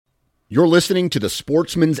You're listening to the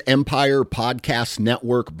Sportsman's Empire Podcast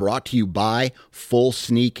Network, brought to you by Full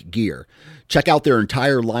Sneak Gear. Check out their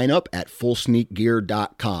entire lineup at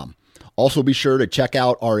fullsneakgear.com. Also be sure to check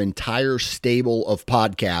out our entire stable of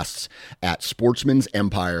podcasts at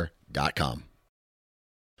sportsmansempire.com.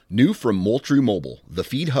 New from Moultrie Mobile, the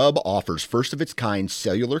Feed Hub offers first-of-its-kind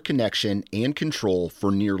cellular connection and control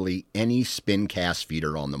for nearly any spin cast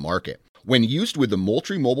feeder on the market. When used with the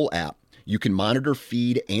Moultrie Mobile app, you can monitor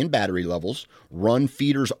feed and battery levels, run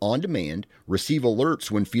feeders on demand, receive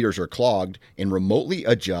alerts when feeders are clogged, and remotely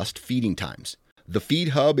adjust feeding times. The Feed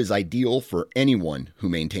Hub is ideal for anyone who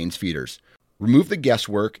maintains feeders. Remove the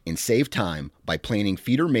guesswork and save time by planning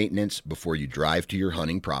feeder maintenance before you drive to your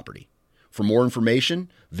hunting property. For more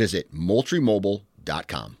information, visit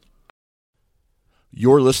MoultrieMobile.com.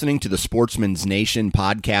 You're listening to the Sportsman's Nation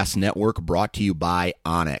Podcast Network, brought to you by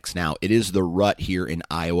onX. Now, it is the rut here in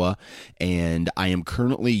Iowa, and I am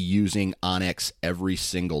currently using onX every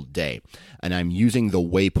single day. And I'm using the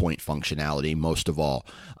waypoint functionality most of all.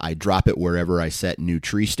 I drop it wherever I set new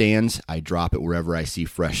tree stands. I drop it wherever I see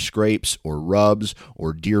fresh scrapes or rubs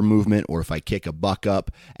or deer movement, or if I kick a buck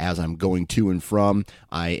up as I'm going to and from.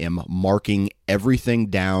 I am marking everything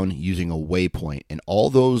down using a waypoint. And all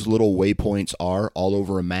those little waypoints are all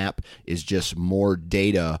over a map is just more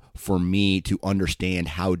data for me to understand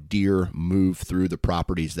how deer move through the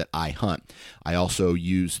properties that I hunt. I also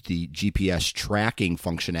use the GPS tracking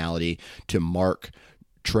functionality to mark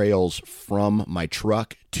trails from my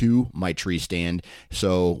truck to my tree stand.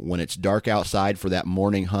 So when it's dark outside for that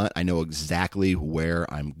morning hunt, I know exactly where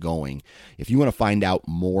I'm going. If you want to find out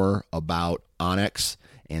more about onX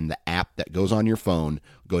and the app that goes on your phone,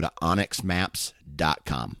 go to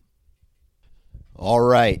onxmaps.com. All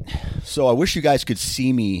right. So I wish you guys could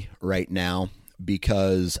see me right now,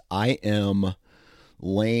 because I am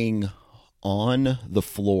laying on the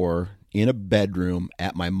floor in a bedroom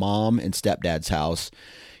at my mom and stepdad's house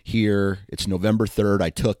here. It's November 3rd.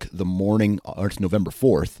 It's November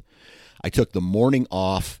 4th. I took the morning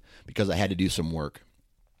off because I had to do some work.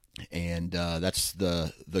 And that's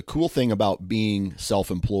the cool thing about being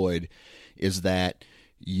self-employed, is that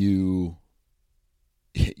you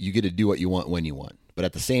get to do what you want when you want. But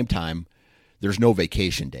at the same time, there's no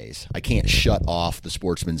vacation days. I can't shut off the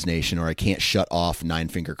Sportsman's Nation, or I can't shut off Nine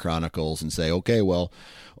Finger Chronicles and say, okay, well,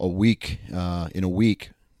 in a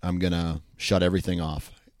week, I'm going to shut everything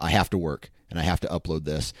off. I have to work and I have to upload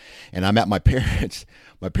this. And I'm at my parents'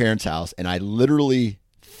 house, and I literally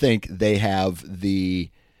think they have the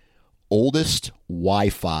oldest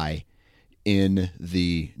Wi-Fi in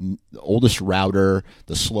the oldest router,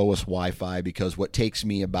 the slowest Wi-Fi, because what takes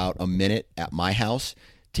me about a minute at my house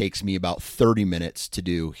takes me about 30 minutes to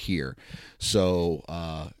do here.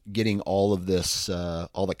 So getting all of this,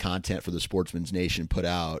 all the content for the Sportsman's Nation put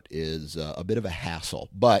out is a bit of a hassle.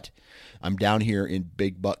 But I'm down here in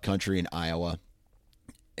Big Buck Country in Iowa,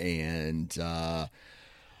 and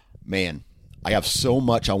man, I have so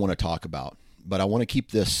much I want to talk about, but I want to keep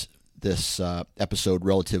this episode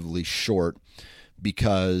relatively short,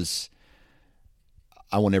 because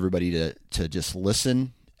I want everybody to just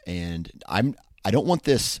listen. And I don't want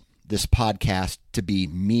this podcast to be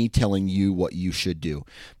me telling you what you should do,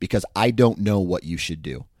 because I don't know what you should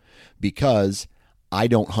do, because I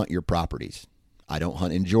don't hunt your properties. I don't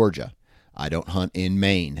hunt in Georgia. I don't hunt in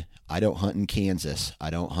Maine. I don't hunt in Kansas. I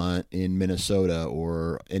don't hunt in Minnesota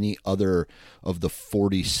or any other of the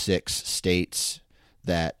 46 states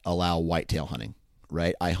that allow whitetail hunting,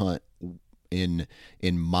 right? I hunt in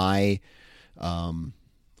my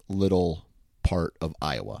little part of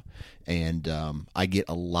Iowa, and I get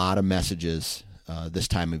a lot of messages this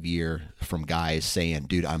time of year from guys saying,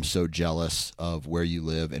 dude, I'm so jealous of where you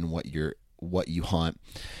live and what you hunt.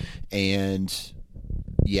 And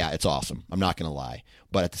yeah, it's awesome. I'm not going to lie.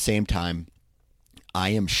 But at the same time, I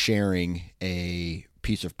am sharing a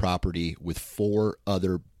piece of property with 4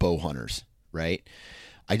 other bow hunters, right?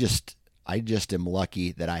 I just am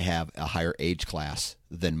lucky that I have a higher age class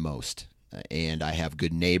than most, and I have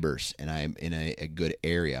good neighbors, and I'm in a good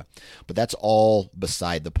area. But that's all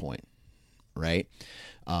beside the point, right?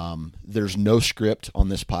 There's no script on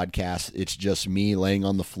this podcast. It's just me laying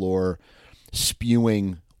on the floor,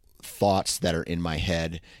 spewing thoughts that are in my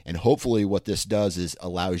head. And hopefully what this does is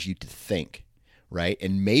allows you to think, right?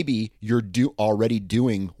 And maybe you're already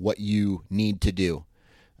doing what you need to do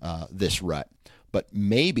this rut, but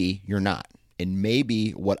maybe you're not. And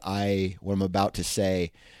maybe what I'm about to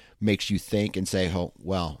say makes you think and say, oh,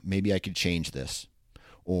 well, maybe I could change this.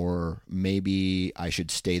 Or maybe I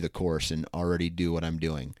should stay the course and already do what I'm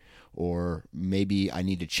doing. Or maybe I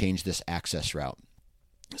need to change this access route.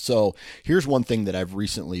 So here's one thing that I've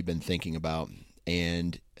recently been thinking about,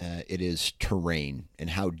 and it is terrain and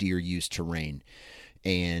how deer use terrain,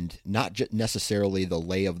 and not necessarily the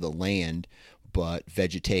lay of the land, but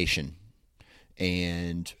vegetation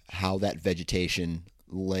and how that vegetation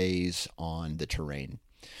lays on the terrain.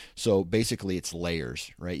 So basically, it's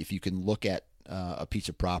layers, right? If you can look at a piece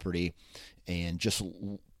of property and just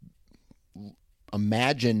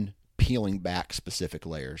imagine peeling back specific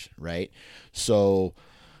layers, right? So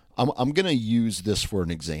I'm going to use this for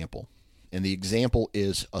an example. And the example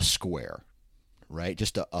is a square, right?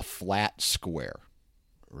 Just a flat square,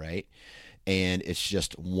 right? And it's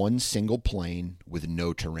just one single plane with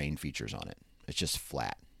no terrain features on it. It's just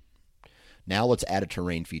flat. Now let's add a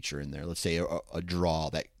terrain feature in there. Let's say a draw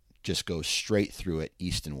that just goes straight through it,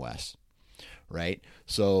 east and west, right?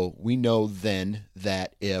 So we know then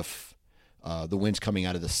that if the wind's coming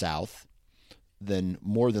out of the south, then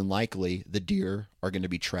more than likely the deer are going to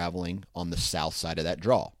be traveling on the south side of that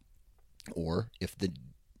draw. Or if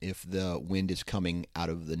the wind is coming out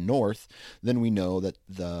of the north, then we know that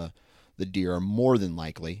the deer are more than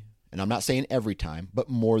likely, and I'm not saying every time, but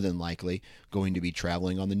more than likely going to be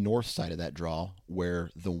traveling on the north side of that draw where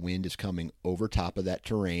the wind is coming over top of that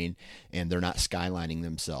terrain and they're not skylining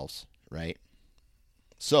themselves, right?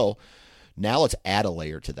 So now let's add a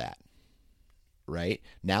layer to that, right?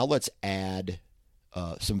 Now let's add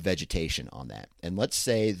some vegetation on that. And let's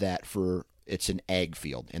say that it's an ag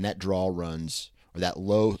field and that draw runs, or that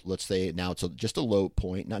low, let's say now it's just a low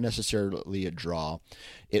point, not necessarily a draw.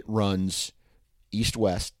 It runs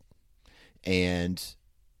east-west,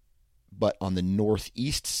 but on the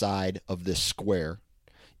northeast side of this square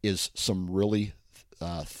is some really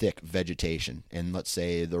thick vegetation. And let's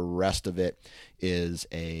say the rest of it is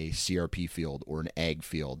a CRP field or an ag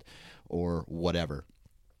field or whatever,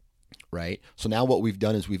 right? So now what we've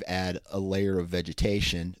done is we've added a layer of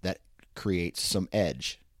vegetation that creates some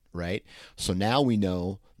edge, right? So now we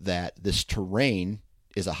know that this terrain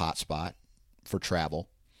is a hot spot for travel.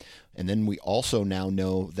 And then we also now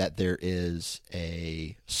know that there is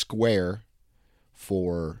a square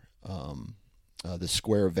for the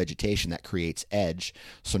square of vegetation that creates edge.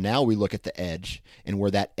 So now we look at the edge, and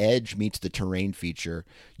where that edge meets the terrain feature,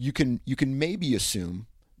 you can maybe assume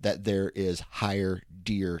that there is higher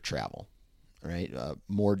deer travel, right?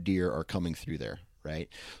 More deer are coming through there, right?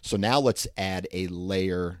 So now let's add a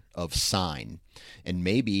layer of sign, and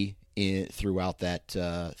maybe throughout that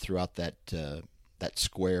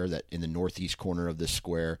square, that in the northeast corner of this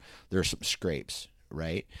square, there's some scrapes,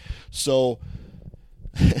 right? So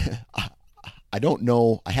I don't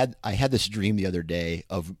know. I had this dream the other day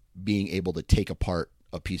of being able to take apart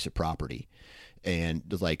a piece of property, and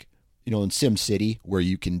like, in Sim City where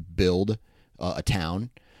you can build a town,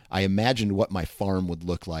 I imagined what my farm would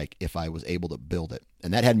look like if I was able to build it.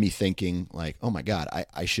 And that had me thinking like, oh my God,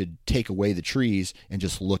 I should take away the trees and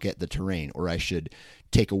just look at the terrain, or I should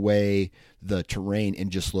take away the terrain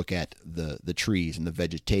and just look at the trees and the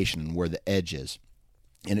vegetation and where the edge is.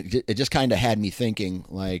 And it just kind of had me thinking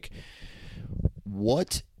like,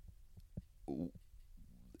 what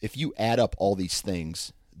if you add up all these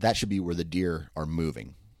things, that should be where the deer are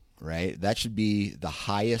moving, right? That should be the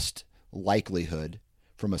highest likelihood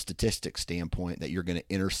from a statistics standpoint that you're going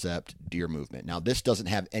to intercept deer movement. Now, this doesn't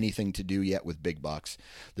have anything to do yet with big bucks.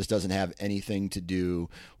 This doesn't have anything to do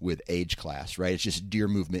with age class, right? It's just deer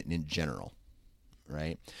movement in general,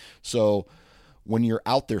 right? So when you're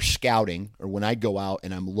out there scouting, or when I go out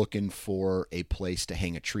and I'm looking for a place to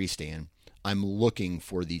hang a tree stand, I'm looking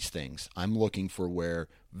for these things. I'm looking for where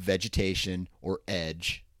vegetation or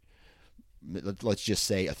edge, let's just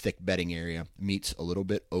say a thick bedding area, meets a little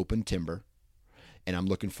bit open timber. And I'm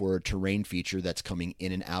looking for a terrain feature that's coming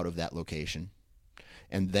in and out of that location.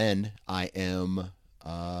 And then I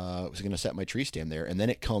was going to set my tree stand there. And then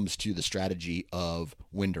it comes to the strategy of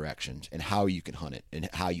wind directions and how you can hunt it and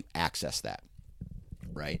how you access that,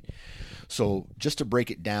 right? So just to break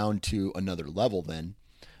it down to another level then,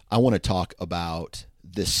 I want to talk about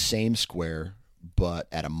this same square, but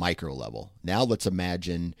at a micro level. Now let's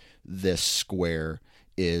imagine this square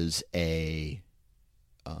is a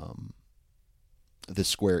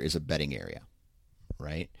bedding area,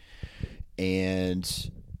 right?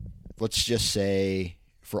 And let's just say,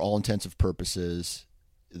 for all intents and purposes,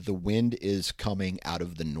 the wind is coming out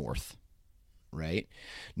of the north, right?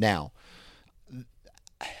 Now,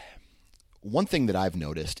 one thing that I've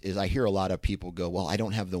noticed is I hear a lot of people go, well, I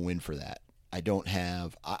don't have the wind for that.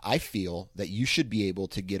 I feel that you should be able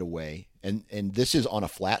to get away, and this is on a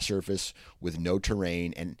flat surface with no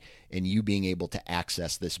terrain, and you being able to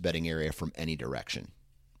access this bedding area from any direction,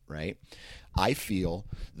 right? I feel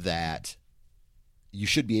that you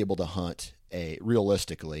should be able to hunt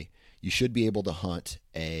realistically, you should be able to hunt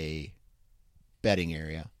a bedding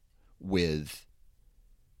area with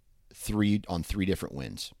three different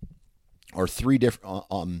winds, or three different,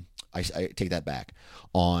 I take that back,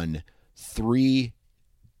 on three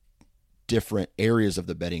different areas of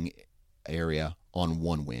the bedding area on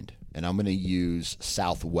one wind. And I'm going to use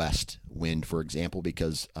southwest wind, for example,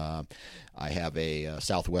 because I have a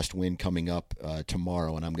southwest wind coming up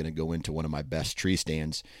tomorrow, and I'm going to go into one of my best tree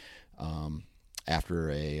stands after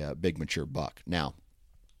a big mature buck. Now,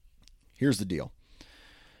 here's the deal.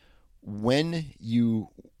 When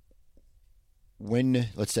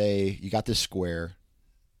let's say you got this square,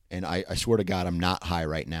 and I swear to God, I'm not high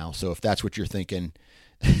right now. So if that's what you're thinking,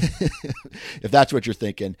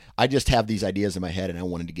 I just have these ideas in my head and I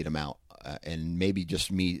wanted to get them out. And maybe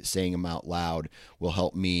just me saying them out loud will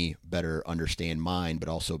help me better understand mine, but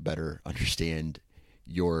also better understand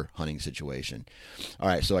your hunting situation. All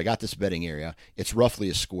right, so I got this bedding area. It's roughly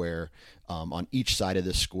a square. On each side of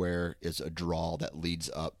this square is a draw that leads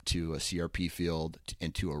up to a CRP field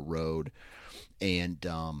and to a road. And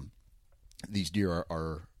these deer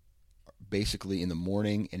are basically in the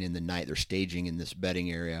morning and in the night, they're staging in this bedding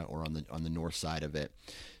area or on the north side of it.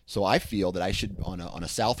 So I feel that I should, on a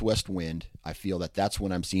southwest wind, I feel that that's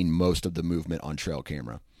when I'm seeing most of the movement on trail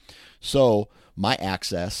camera. So my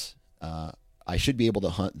access, I should be able to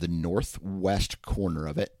hunt the northwest corner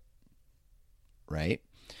of it, right?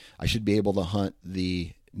 I should be able to hunt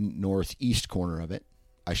the northeast corner of it.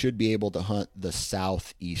 I should be able to hunt the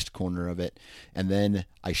southeast corner of it, and then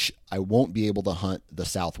I won't be able to hunt the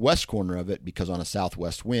southwest corner of it because on a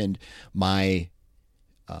southwest wind, my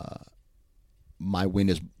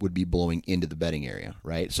wind would be blowing into the bedding area,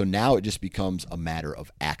 right? So now it just becomes a matter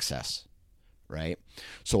of access, right?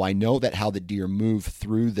 So I know that how the deer move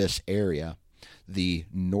through this area, the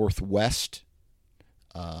northwest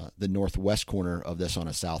corner of this on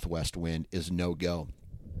a southwest wind is no go,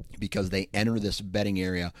 because they enter this bedding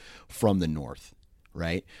area from the north,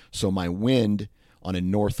 right? So my wind on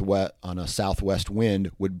a southwest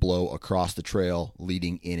wind would blow across the trail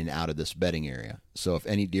leading in and out of this bedding area. So if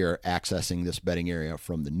any deer are accessing this bedding area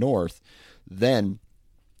from the north, then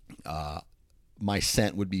my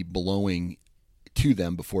scent would be blowing to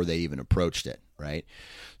them before they even approached it, right?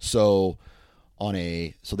 So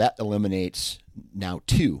that eliminates now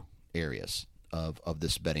two areas of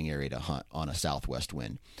this bedding area to hunt on a southwest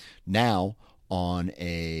wind. Now, on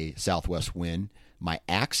a southwest wind, my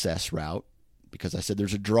access route, because I said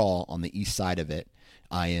there's a draw on the east side of it,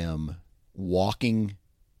 I am walking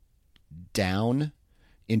down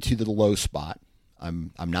into the low spot.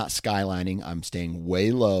 I'm not skylining. I'm staying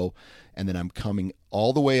way low, and then I'm coming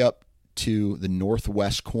all the way up to the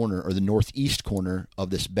northwest corner or the northeast corner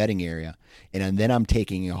of this bedding area, and then I'm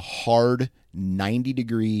taking a hard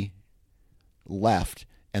 90-degree left,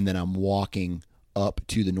 and then I'm walking up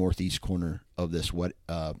to the northeast corner of this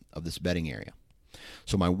bedding area.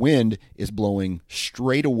 So my wind is blowing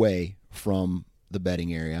straight away from the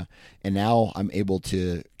bedding area, and now I'm able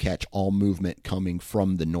to catch all movement coming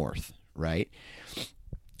from the north, right?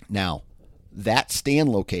 Now, that stand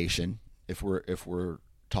location, if we're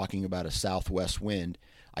talking about a southwest wind,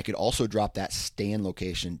 I could also drop that stand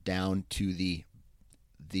location down to the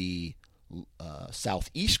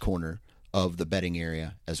southeast corner of the bedding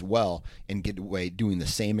area as well and get away doing the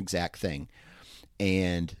same exact thing.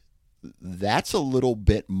 And that's a little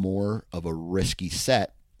bit more of a risky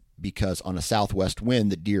set, because on a southwest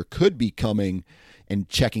wind, the deer could be coming and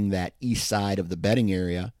checking that east side of the bedding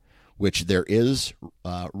area, which there is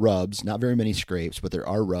rubs, not very many scrapes, but there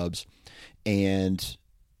are rubs, and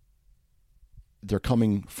they're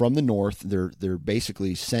coming from the north. They're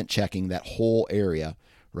basically scent checking that whole area,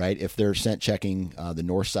 right? If they're scent checking the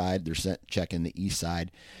north side, they're scent checking the east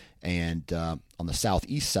side, and on the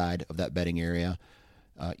southeast side of that bedding area,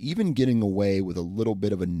 even getting away with a little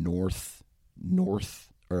bit of a north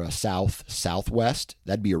or a southwest,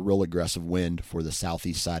 that'd be a real aggressive wind for the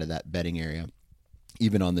southeast side of that bedding area,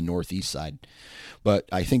 even on the northeast side. But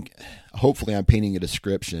I think hopefully I'm painting a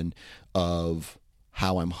description of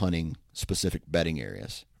how I'm hunting specific bedding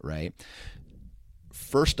areas, right?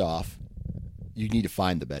 First off, you need to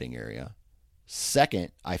find the bedding area.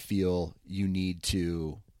 Second, I feel you need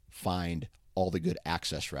to find all the good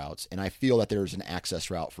access routes. And I feel that there's an access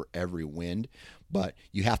route for every wind, but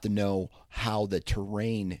you have to know how the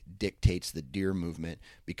terrain dictates the deer movement,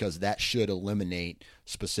 because that should eliminate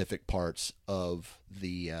specific parts of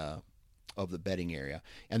the bedding area.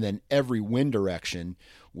 And then every wind direction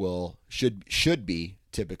should be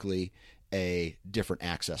typically a different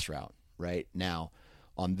access route, right? Now,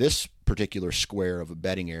 on this particular square of a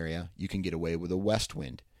bedding area, you can get away with a west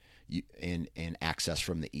wind and access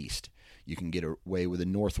from the east. You can get away with a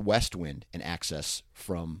northwest wind and access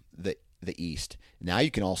from the east. Now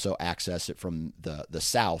you can also access it from the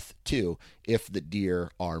south too if the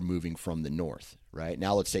deer are moving from the north, right?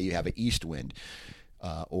 Now let's say you have an east wind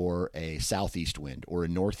or a southeast wind or a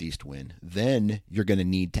northeast wind. Then you're going to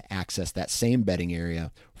need to access that same bedding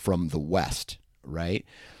area from the west, right?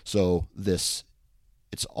 So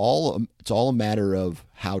it's all a matter of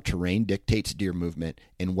how terrain dictates deer movement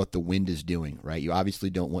and what the wind is doing, right? You obviously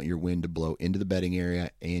don't want your wind to blow into the bedding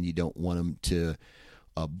area, and you don't want them to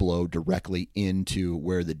blow directly into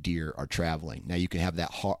where the deer are traveling. Now you can have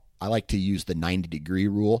that I like to use the 90-degree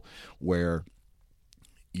rule, where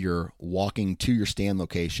you're walking to your stand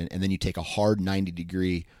location and then you take a hard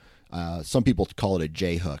 90-degree. Some people call it a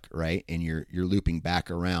J hook, right? And you're looping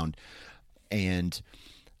back around. And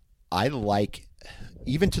I like,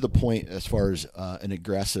 even to the point as far as an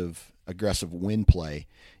aggressive wind play,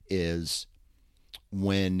 is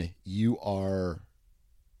when a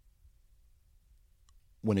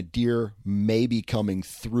deer may be coming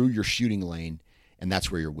through your shooting lane, and that's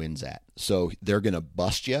where your wind's at. So they're going to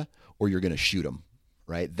bust you, or you're going to shoot them,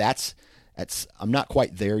 right? I'm not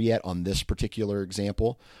quite there yet on this particular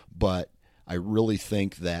example, but I really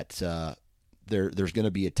think that there's going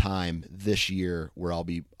to be a time this year where I'll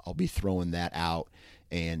be throwing that out,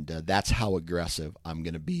 and that's how aggressive I'm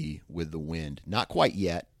going to be with the wind. Not quite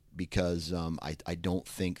yet, because I don't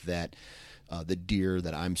think that the deer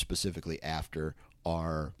that I'm specifically after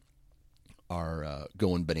are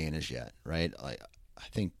going bananas yet, right? I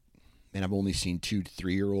think, man, I've only seen 2 to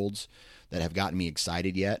 3 year olds that have gotten me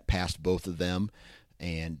excited yet, past both of them,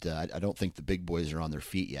 and I don't think the big boys are on their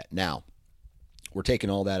feet yet. Now, we're taking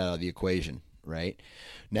all that out of the equation, right?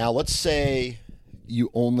 Now, let's say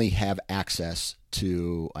you only have access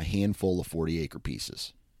to a handful of 40-acre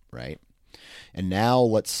pieces, right? And now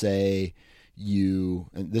let's say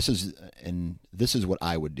and this is what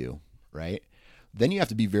I would do, right? Then you have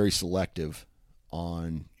to be very selective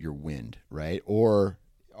on your wind, right? Or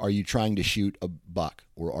are you trying to shoot a buck,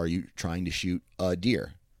 or are you trying to shoot a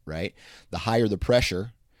deer, right? The higher the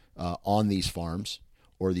pressure on these farms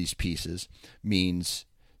or these pieces means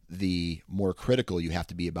the more critical you have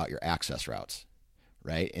to be about your access routes,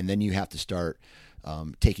 right? And then you have to start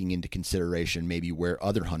taking into consideration maybe where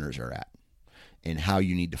other hunters are at and how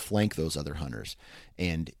you need to flank those other hunters.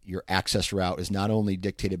 And your access route is not only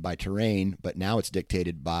dictated by terrain, but now it's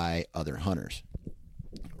dictated by other hunters,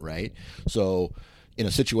 right? So in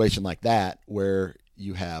a situation like that, where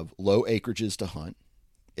you have low acreages to hunt,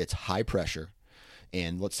 it's high pressure,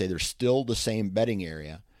 and let's say there's still the same bedding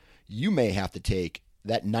area, you may have to take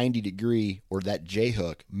that 90-degree, or that J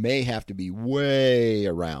hook may have to be way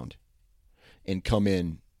around and come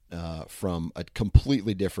in from a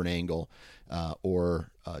completely different angle, or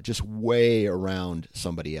just way around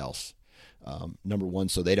somebody else. Number one,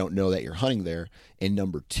 so they don't know that you're hunting there. And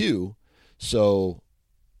number two, so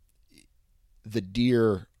the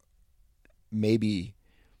deer, maybe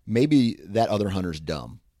that other hunter's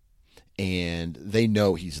dumb and they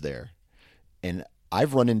know he's there. And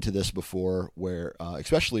I've run into this before where,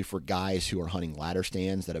 especially for guys who are hunting ladder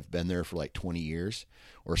stands that have been there for like 20 years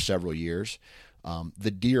or several years,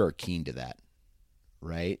 the deer are keen to that,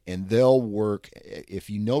 right? And they'll work. If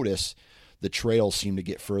you notice, the trails seem to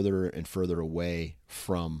get further and further away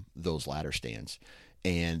from those ladder stands,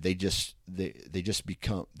 and they're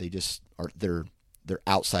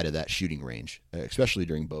outside of that shooting range, especially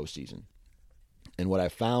during bow season. And what I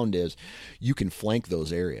found is you can flank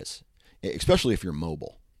those areas, especially if you're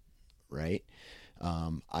mobile, right?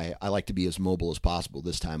 I like to be as mobile as possible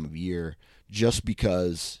this time of year, just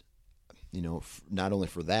because, not only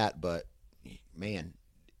for that, but man,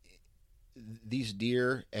 these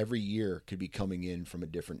deer every year could be coming in from a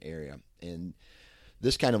different area. And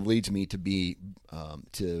this kind of leads me to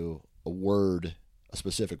a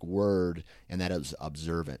specific word, and that is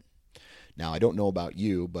observant. Now, I don't know about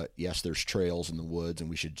you, but yes, there's trails in the woods and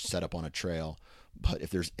we should set up on a trail. But if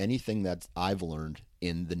there's anything that I've learned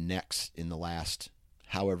in the last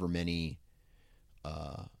however many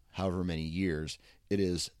years, it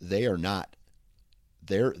is they're not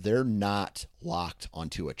locked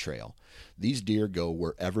onto a trail. These deer go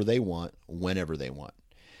wherever they want, whenever they want.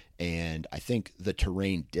 And I think the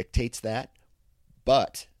terrain dictates that,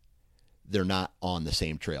 but they're not on the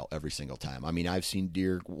same trail every single time. I mean, I've seen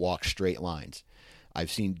deer walk straight lines.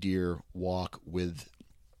 I've seen deer walk with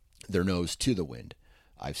their nose to the wind.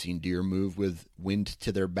 I've seen deer move with wind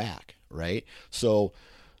to their back, right? So,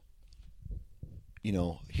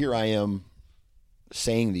 here I am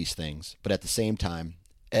saying these things, but at the same time,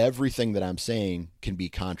 everything that I'm saying can be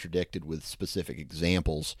contradicted with specific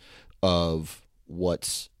examples of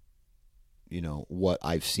what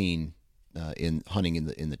I've seen in hunting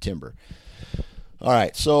in the timber. All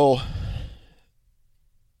right, so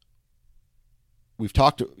I've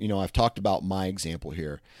talked about my example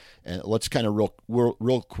here, and let's kind of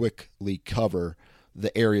real quickly cover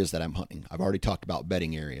the areas that I'm hunting. I've already talked about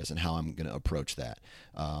bedding areas and how I'm going to approach that.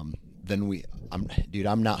 I'm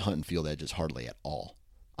not hunting field edges hardly at all.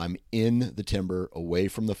 I'm in the timber, away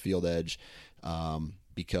from the field edge,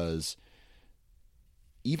 because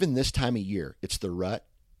even this time of year, it's the rut.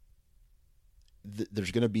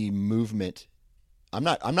 There's going to be movement. I'm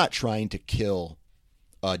not trying to kill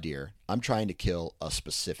a deer. I'm trying to kill a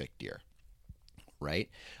specific deer, right?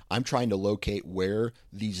 I'm trying to locate where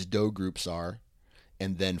these doe groups are,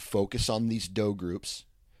 and then focus on these doe groups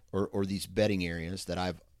or these bedding areas that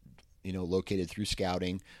I've located through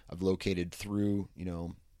scouting. I've located through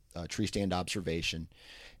tree stand observation,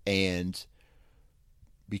 and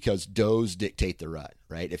because does dictate the rut,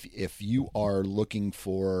 right? If you are looking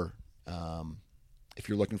for a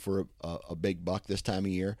big buck this time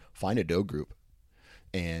of year, find a doe group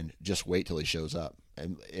and just wait till he shows up.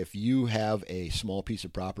 And if you have a small piece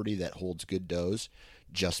of property that holds good does,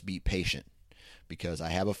 just be patient, because I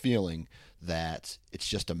have a feeling that it's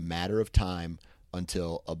just a matter of time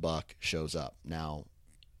until a buck shows up. Now,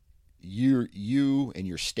 you and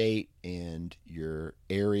your state and your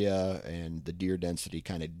area and the deer density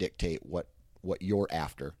kind of dictate what you're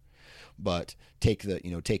after. But take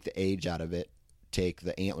the age out of it, take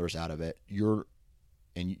the antlers out of it.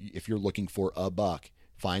 If you're looking for a buck,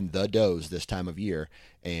 find the does this time of year,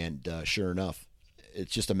 and sure enough,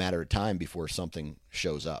 it's just a matter of time before something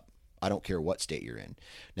shows up. I don't care what state you're in.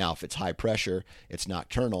 Now, if it's high pressure, it's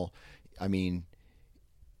nocturnal, I mean,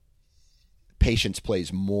 patience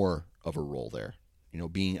plays more of a role there.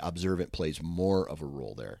 Being observant plays more of a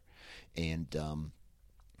role there. And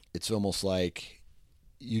it's almost like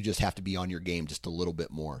you just have to be on your game just a little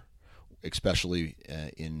bit more, especially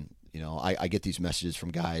I get these messages from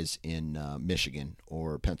guys in Michigan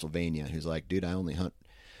or Pennsylvania who's like, dude, I only hunt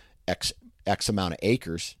X amount of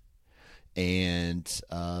acres, and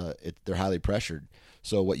they're highly pressured.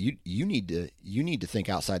 So what you need to think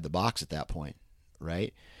outside the box at that point,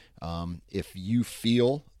 right? If you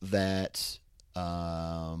feel that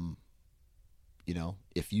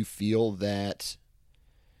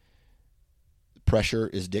pressure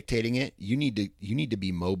is dictating it, you need to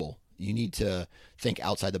be mobile. You need to think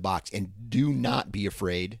outside the box, and do not be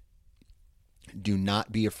afraid. Do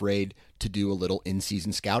not be afraid to do a little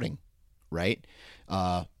in-season scouting, right?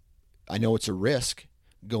 I know it's a risk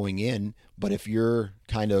going in, but if you're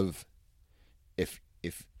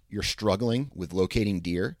if you're struggling with locating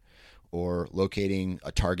deer or locating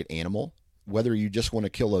a target animal, whether you just want to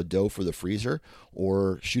kill a doe for the freezer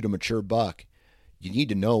or shoot a mature buck, you need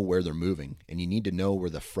to know where they're moving, and you need to know where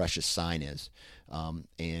the freshest sign is.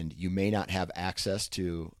 And you may not have access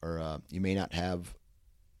to, or you may not have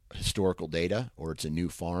historical data, or it's a new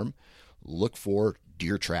farm. Look for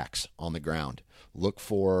deer tracks on the ground. Look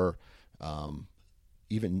for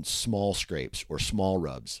even small scrapes or small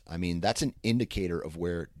rubs. I mean, that's an indicator of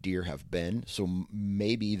where deer have been. So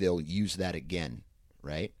maybe they'll use that again,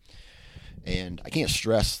 right? And I can't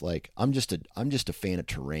stress, I'm just a fan of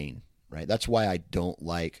terrain, right? That's why I don't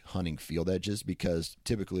like hunting field edges, because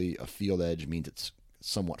typically a field edge means it's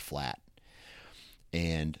somewhat flat.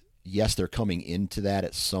 And yes, they're coming into that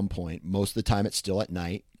at some point. Most of the time it's still at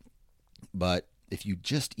night. But if you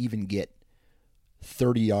just even get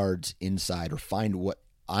 30 yards inside, or find what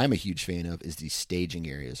I'm a huge fan of is these staging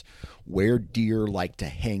areas where deer like to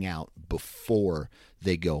hang out before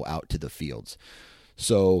they go out to the fields.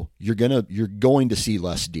 So you're going to see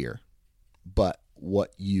less deer, but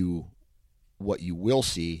what you will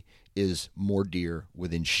see is more deer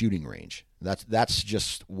within shooting range. That's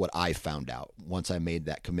just what I found out once I made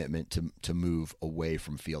that commitment to move away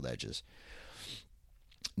from field edges.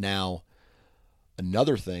 Now,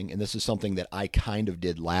 another thing, and this is something that I kind of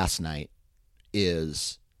did last night,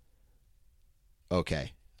 is,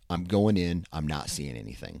 okay, I'm going in, I'm not seeing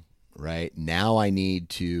anything, right? Now I need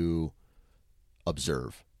to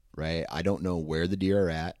observe, right? I don't know where the deer are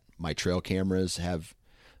at. My trail cameras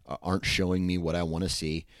aren't showing me what I want to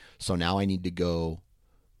see. So now I need to go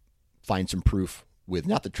find some proof with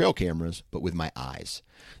not the trail cameras, but with my eyes.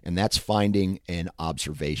 And that's finding an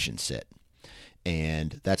observation sit.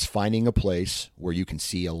 And that's finding a place where you can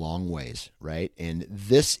see a long ways, right? And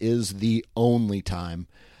this is the only time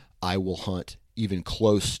I will hunt even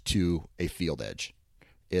close to a field edge.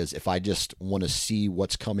 is if I just want to see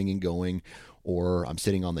what's coming and going, or I'm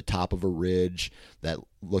sitting on the top of a ridge that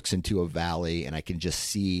looks into a valley and I can just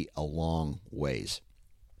see a long ways.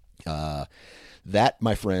 That,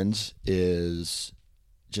 my friends, is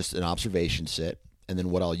just an observation sit. And then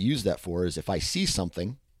what I'll use that for is if I see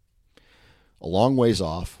something a long ways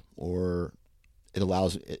off, or it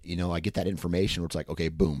allows, I get that information where it's like, okay,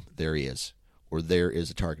 boom, there he is. Or there is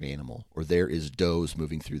a target animal, or there is does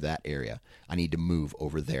moving through that area. I need to move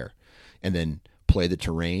over there. And then play the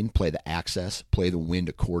terrain, play the access, play the wind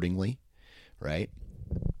accordingly, right?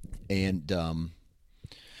 And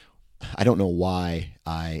I don't know why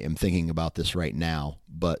I am thinking about this right now,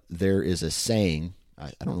 but there is a saying,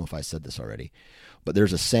 I don't know if I said this already, but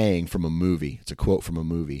there's a saying from a movie. It's a quote from a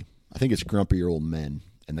movie. I think it's Grumpy Old Men.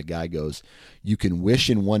 And the guy goes, you can wish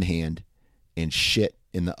in one hand and shit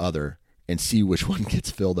in the other, and see which one gets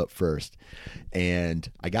filled up first. And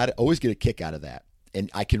I always get a kick out of that. And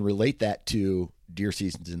I can relate that to deer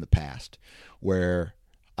seasons in the past, where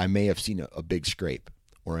I may have seen a big scrape,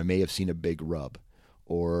 or I may have seen a big rub,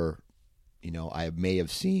 or, I may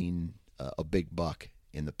have seen a big buck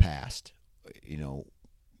in the past,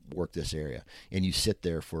 work this area. And you sit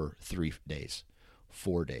there for 3 days,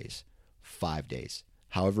 4 days, 5 days,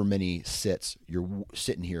 however many sits you're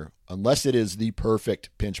sitting here, unless it is the perfect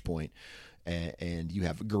pinch point and you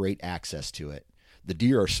have great access to it. The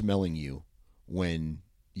deer are smelling you when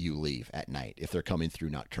you leave at night, if they're coming through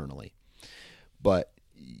nocturnally. But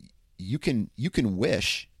you can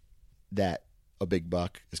wish that a big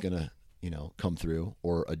buck is going to, come through,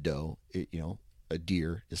 or a doe, a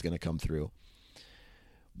deer is going to come through.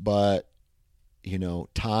 But,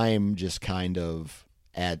 time just kind of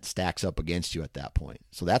stacks up against you at that point.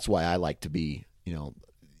 So that's why I like to be,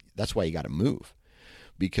 that's why you got to move,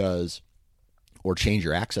 or change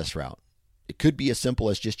your access route. It could be as simple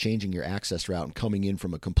as just changing your access route and coming in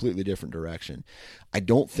from a completely different direction. I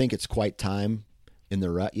don't think it's quite time in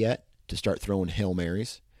the rut yet to start throwing Hail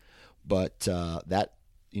Marys, but that,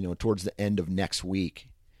 towards the end of next week,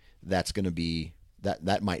 that's going to be,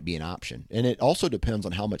 that might be an option. And it also depends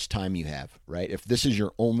on how much time you have, right? If this is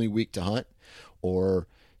your only week to hunt, or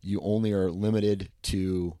you only are limited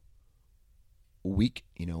to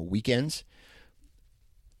weekends,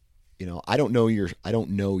 I don't know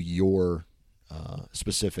your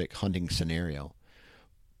specific hunting scenario,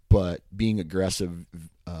 but being aggressive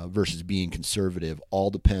versus being conservative all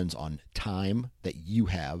depends on time that you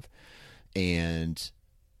have and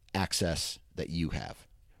access that you have,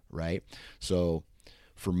 right? So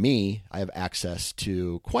for me, I have access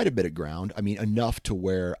to quite a bit of ground. I mean, enough to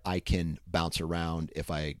where I can bounce around.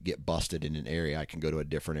 If I get busted in an area, I can go to a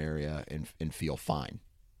different area and feel fine,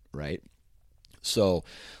 right? So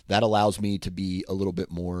that allows me to be a little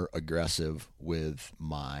bit more aggressive with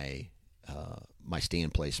my my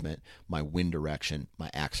stand placement, my wind direction, my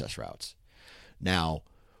access routes. Now,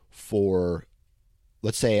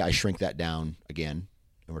 let's say I shrink that down again,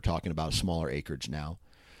 and we're talking about a smaller acreage now,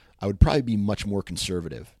 I would probably be much more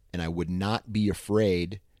conservative, and I would not be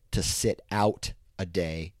afraid to sit out a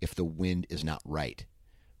day if the wind is not right?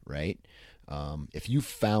 If you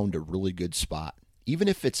found a really good spot, even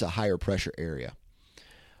if it's a higher pressure area,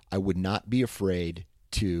 I would not be afraid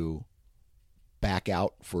to back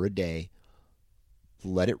out for a day,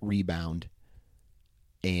 let it rebound,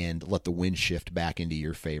 and let the wind shift back into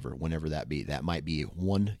your favor whenever that be. That might be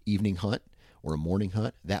one evening hunt or a morning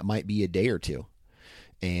hunt. That might be a day or two.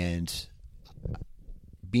 And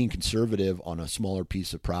being conservative on a smaller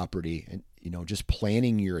piece of property, and just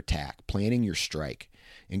planning your attack, planning your strike,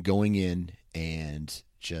 and going in and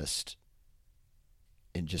just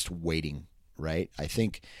waiting, right? I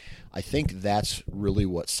think that's really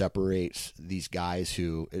what separates these guys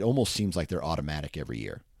who, it almost seems like they're automatic every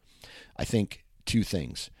year. I think two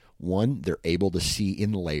things. One, they're able to see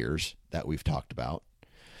in layers that we've talked about.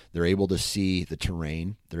 They're able to see the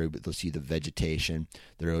terrain. They're able to see the vegetation.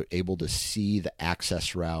 They're able to see the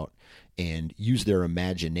access route and use their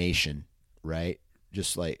imagination, right?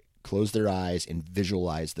 Just like close their eyes and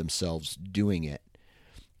visualize themselves doing it.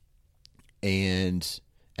 And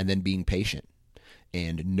then being patient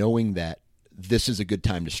and knowing that this is a good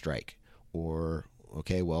time to strike, or,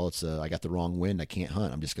 okay, well, I got the wrong wind. I can't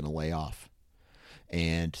hunt. I'm just going to lay off.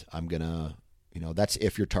 And I'm going to, that's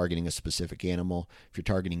if you're targeting a specific animal. If you're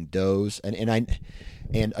targeting does, and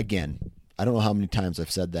again, I don't know how many times I've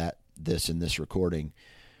said this in this recording,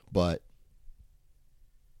 but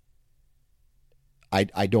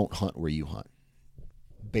I don't hunt where you hunt.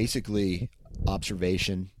 Basically,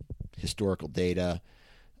 observation, historical data,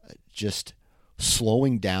 just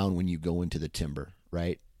slowing down when you go into the timber,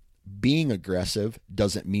 right? Being aggressive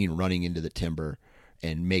doesn't mean running into the timber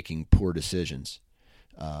and making poor decisions.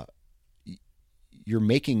 You're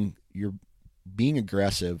being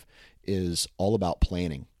aggressive is all about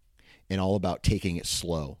planning and all about taking it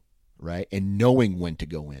slow, right? And knowing when to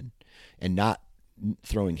go in and not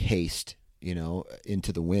throwing haste,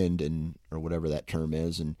 into the wind or whatever that term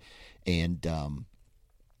is, and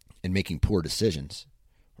making poor decisions,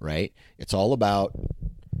 right? It's all about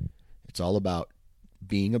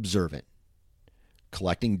being observant,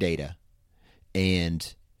 collecting data,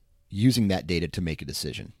 and using that data to make a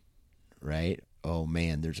decision, right? Oh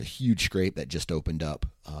man, there's a huge scrape that just opened up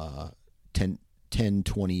 10,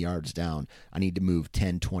 20 yards down. I need to move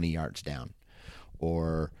 10, 20 yards down.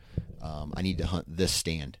 Or I need to hunt this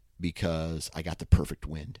stand because I got the perfect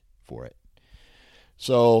wind for it.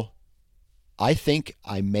 So I think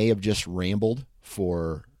I may have just rambled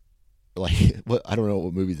for I don't know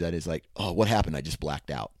what movies that is. Oh, what happened? I just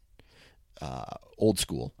blacked out. Old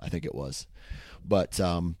School, I think it was. But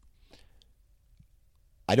I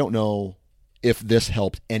don't know if this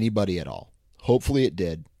helped anybody at all. Hopefully it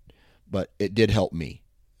did, but it did help me.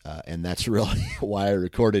 And that's really why I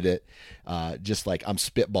recorded it. Just like I'm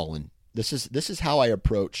spitballing. This is how I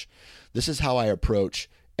approach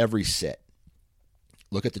every sit.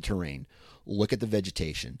 Look at the terrain, look at the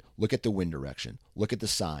vegetation, look at the wind direction, look at the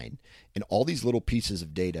sign, and all these little pieces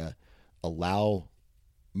of data allow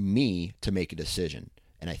me to make a decision.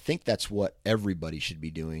 And I think that's what everybody should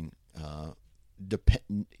be doing,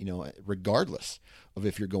 regardless of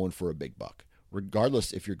if you're going for a big buck,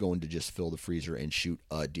 regardless if you're going to just fill the freezer and shoot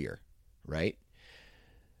a deer, right?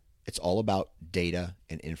 It's all about data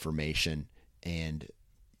and information and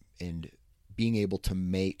being able to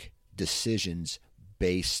make decisions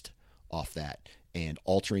based off that and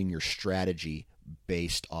altering your strategy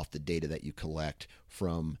based off the data that you collect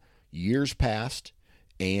from years past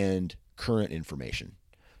and current information.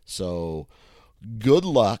 So good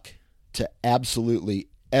luck to absolutely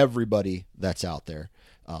everybody that's out there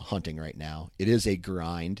hunting right now. It is a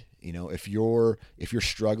grind. If you're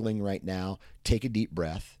struggling right now, take a deep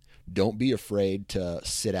breath. Don't be afraid to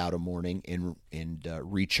sit out a morning and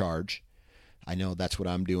recharge. I know that's what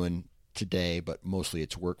I'm doing today, but mostly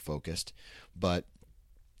it's work focused. But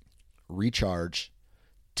recharge,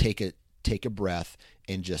 take a breath,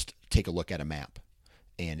 and just take a look at a map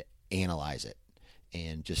and analyze it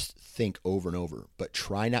and just think over and over. But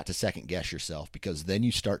try not to second guess yourself, because then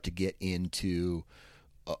you start to get into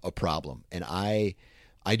a problem. And I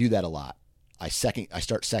do that a lot. I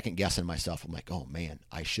start second guessing myself. I'm like, oh man,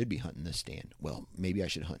 I should be hunting this stand. Well, maybe I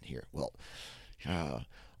should hunt here. Well,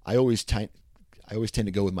 I always tend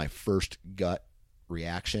to go with my first gut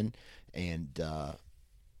reaction, and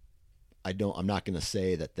I'm not going to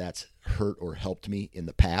say that that's hurt or helped me in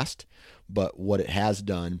the past, but what it has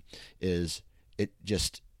done is it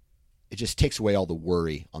just takes away all the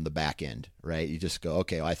worry on the back end, right? You just go,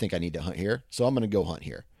 okay, well, I think I need to hunt here, so I'm going to go hunt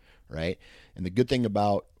here, right? And the good thing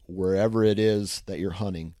about wherever it is that you're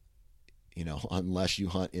hunting, unless you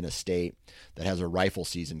hunt in a state that has a rifle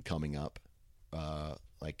season coming up,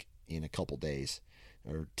 like in a couple days,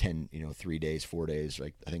 or 3 days, 4 days,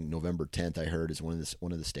 like I think November 10th I heard is one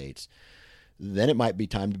of the states, then it might be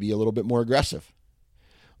time to be a little bit more aggressive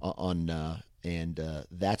and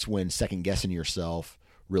that's when second guessing yourself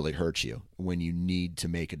really hurts you, when you need to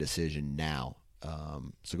make a decision now.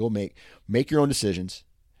 So go make your own decisions.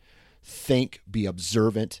 Think, be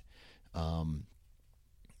observant,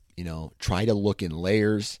 try to look in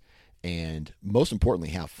layers, and most importantly,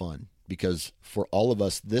 have fun. Because for all of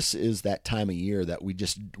us, this is that time of year that we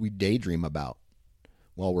daydream about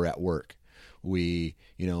while we're at work.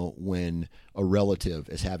 When a relative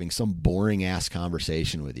is having some boring ass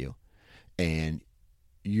conversation with you, and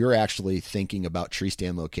you're actually thinking about tree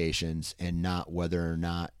stand locations and not whether or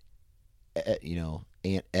not,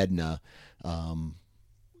 Aunt Edna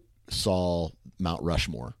saw Mount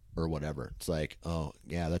Rushmore or whatever. It's like, oh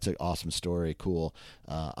yeah, that's an awesome story. Cool.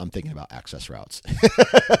 I'm thinking about access routes.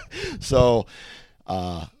 So,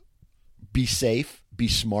 be safe, be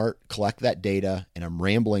smart, collect that data. And I'm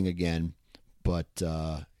rambling again, but,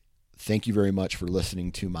 thank you very much for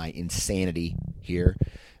listening to my insanity here.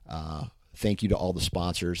 Thank you to all the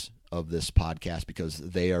sponsors of this podcast, because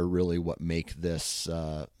they are really what make this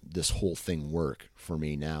whole thing work for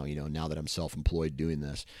me now. Now that I'm self-employed doing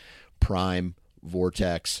this, Prime,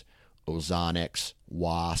 Vortex, Ozonics,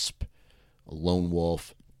 Wasp, Lone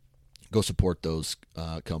Wolf. Go support those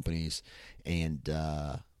companies, and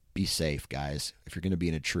be safe, guys. If you're going to be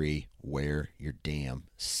in a tree, wear your damn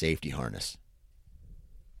safety harness.